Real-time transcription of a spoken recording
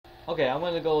Okay, I'm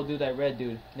gonna go do that red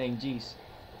dude named Jeez.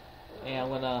 And I'm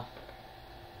gonna...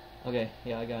 Okay,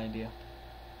 yeah, I got an idea.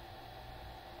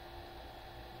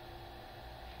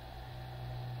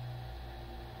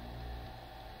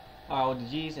 Alright, with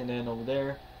the G's, and then over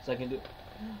there, so I can do...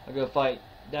 I'm gonna fight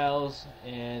Dows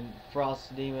and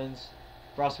Frost Demons,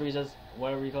 Frost Freezes,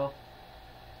 whatever you call.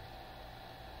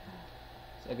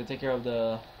 So I can take care of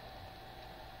the...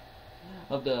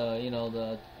 you know,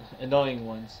 the annoying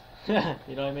ones. You know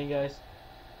what I mean, guys?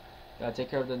 Gotta take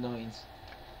care of the annoyings.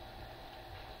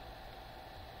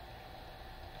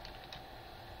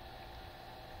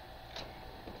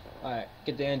 Alright,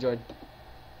 get the android.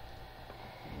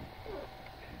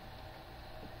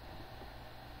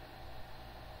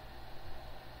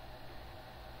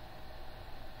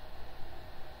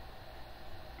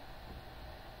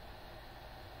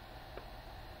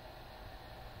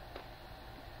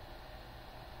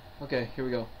 Okay, here we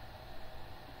go.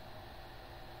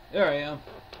 There I am.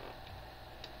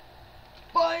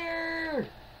 Fire!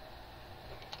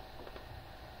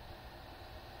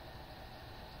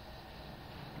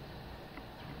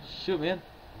 Shoot, man.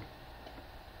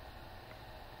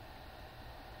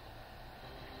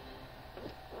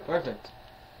 Perfect.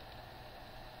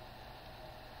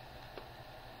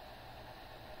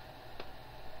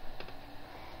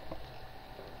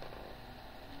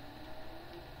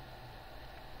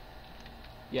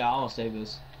 Yeah, I'm gonna save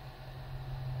this.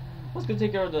 Let's go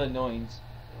take care of the annoyings.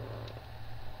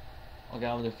 Okay,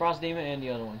 I'm gonna do Frost Demon and the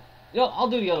other one. Yo, I'll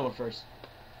do the other one first.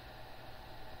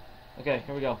 Okay,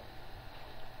 here we go.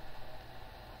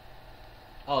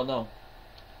 Oh no.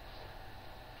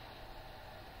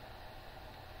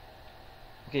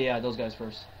 Okay, yeah, those guys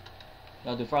first.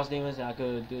 I'll do Frost Demons and I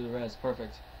could do the rest.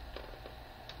 Perfect.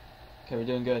 Okay, we're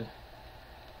doing good.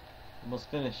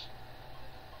 Almost finished.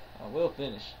 I will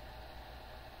finish.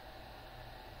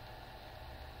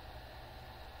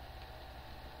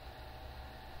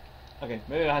 Okay,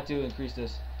 maybe I have to increase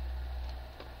this.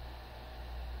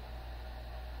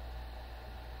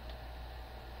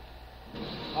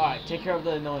 Alright, take care of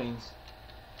the annoyings.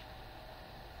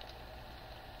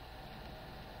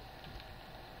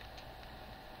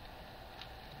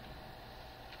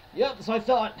 Yep, so I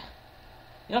thought.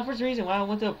 You know, for some reason, when I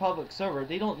went to a public server,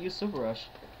 they don't use Super Rush.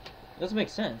 It doesn't make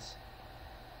sense.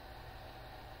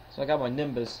 So I got my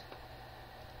Nimbus.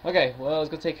 Okay, well, let's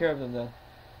go take care of them then.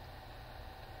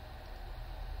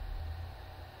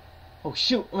 Oh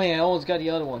shoot, man, I almost got the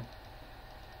other one.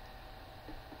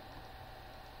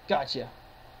 Gotcha.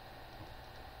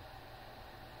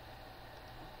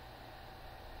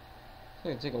 It's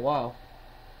gonna take a while.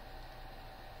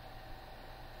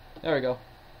 There we go.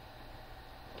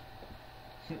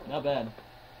 Not bad.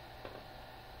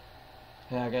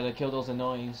 Yeah, I gotta kill those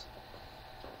annoyings.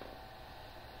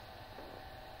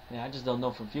 Yeah, I just don't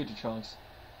know from future trunks.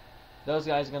 Those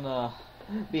guys gonna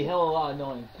be hell of a lot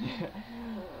annoying.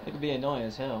 It could be annoying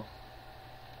as hell.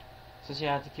 Since you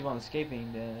have to keep on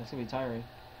escaping, then it's gonna be tiring.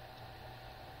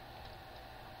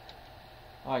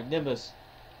 Alright, Nimbus.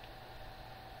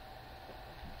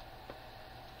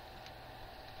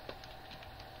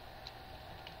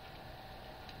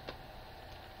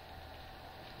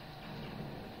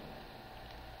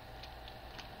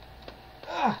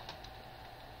 Ah!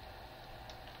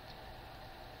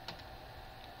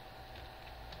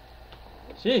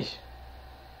 Sheesh.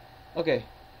 Okay.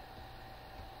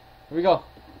 Here we go.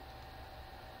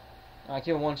 I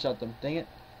can't one shot them. Dang it.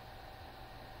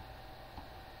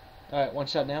 Alright, one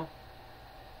shot now.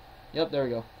 Yep, there we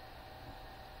go.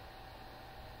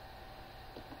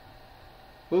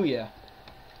 Booyah.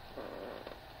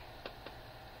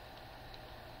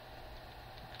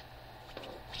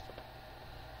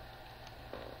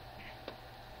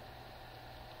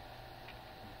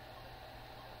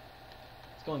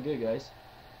 It's going good, guys.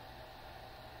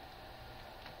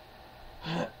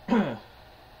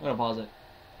 I'm gonna pause it.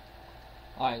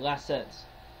 Alright, last sets.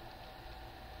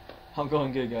 I'm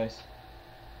going good, guys.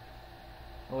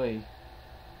 Wait.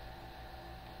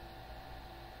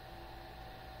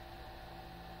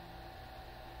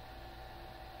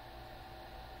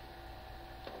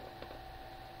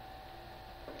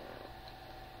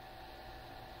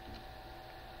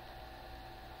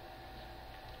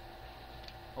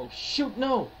 Oh shoot,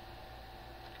 no!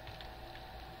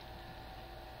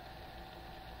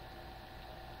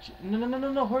 No, no, no,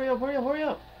 no, no, hurry up, hurry up, hurry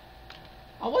up!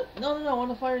 Oh, what? No, no, no, I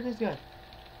want to fire this guy.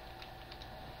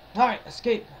 Alright,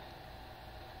 escape.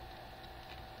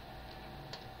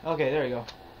 Okay, there you go.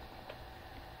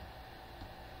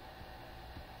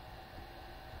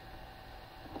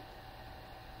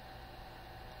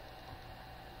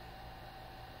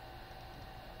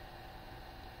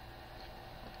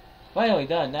 Finally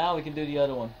done. Now we can do the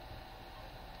other one.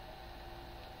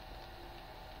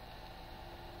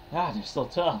 Ah, they're so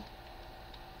tough.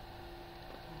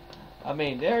 I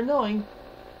mean, they're annoying.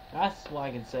 That's what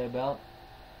I can say about.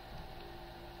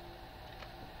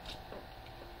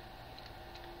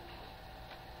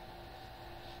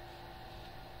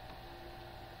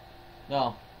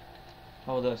 No.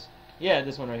 How about this? Yeah,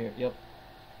 this one right here. Yep.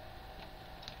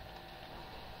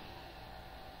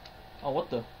 Oh, what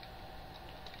the?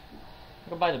 I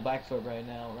can buy the back foot right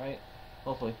now, right?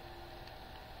 Hopefully.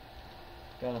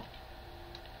 Gotta.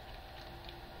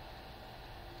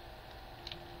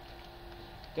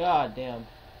 God damn.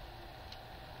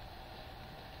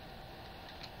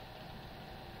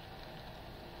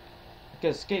 I can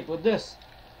escape with this.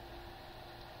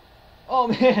 Oh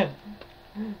man!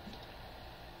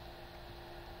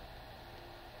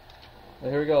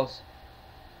 Well, here he goes.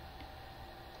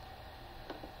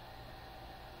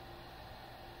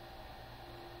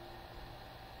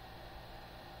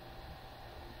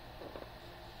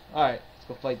 Alright, let's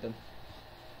go fight them.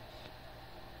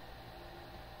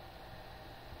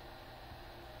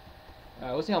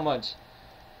 Alright, let's see how much.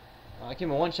 I can't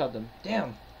even one-shot them.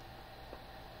 Damn!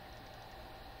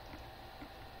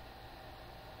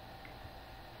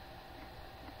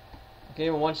 I can't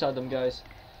even one-shot them, guys.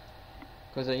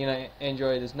 Because, you know,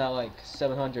 Android is not like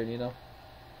 700, you know?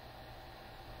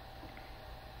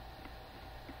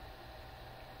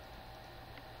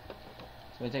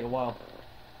 It's gonna take a while.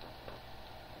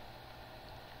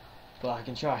 But I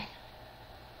can try.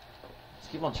 Let's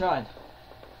keep on trying.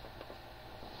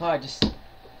 Alright,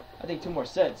 I think 2 more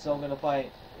sets, so I'm gonna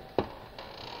fight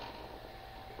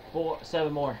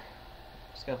 7 more.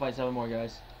 Just gotta fight 7 more,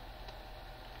 guys.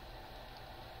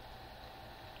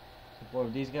 4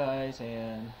 of these guys,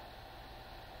 and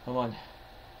come on.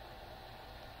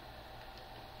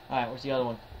 Alright, where's the other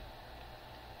one?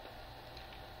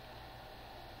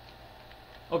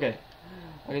 Okay,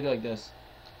 I can do like this.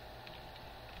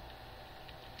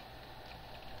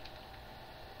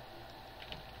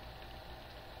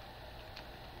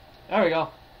 There we go.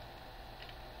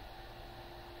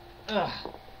 Ugh.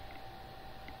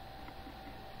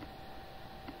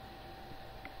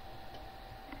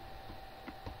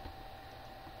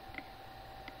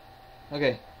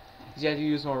 Okay, you have to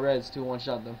use more reds to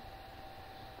one-shot them.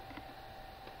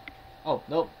 Oh,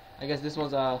 nope. I guess this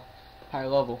one's a higher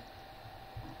level.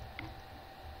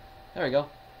 There we go.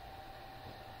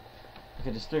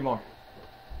 Okay, just 3 more.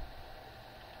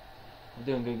 I'm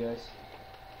doing good, guys.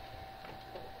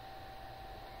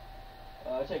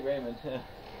 Check Raymond,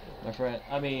 my friend.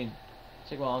 I mean,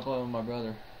 check my uncle and my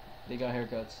brother. They got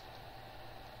haircuts.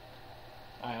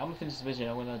 Alright, I'm gonna finish this vision.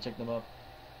 I'm gonna check them up.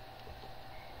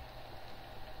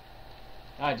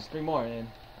 Alright, just 3 more and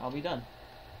I'll be done.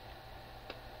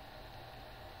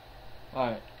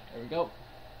 Alright, there we go.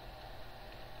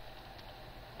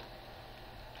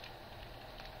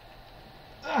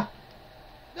 Ah!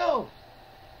 No!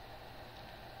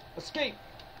 Escape!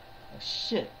 Oh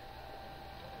shit.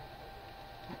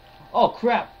 Oh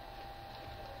crap!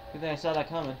 Good thing I saw that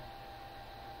coming.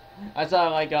 I saw it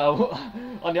like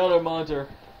on the other monitor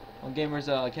on Gamer's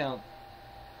account.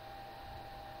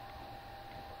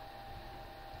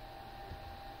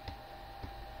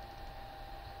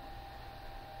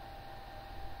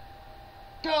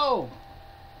 Go!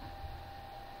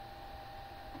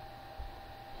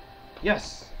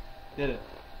 Yes! Did it.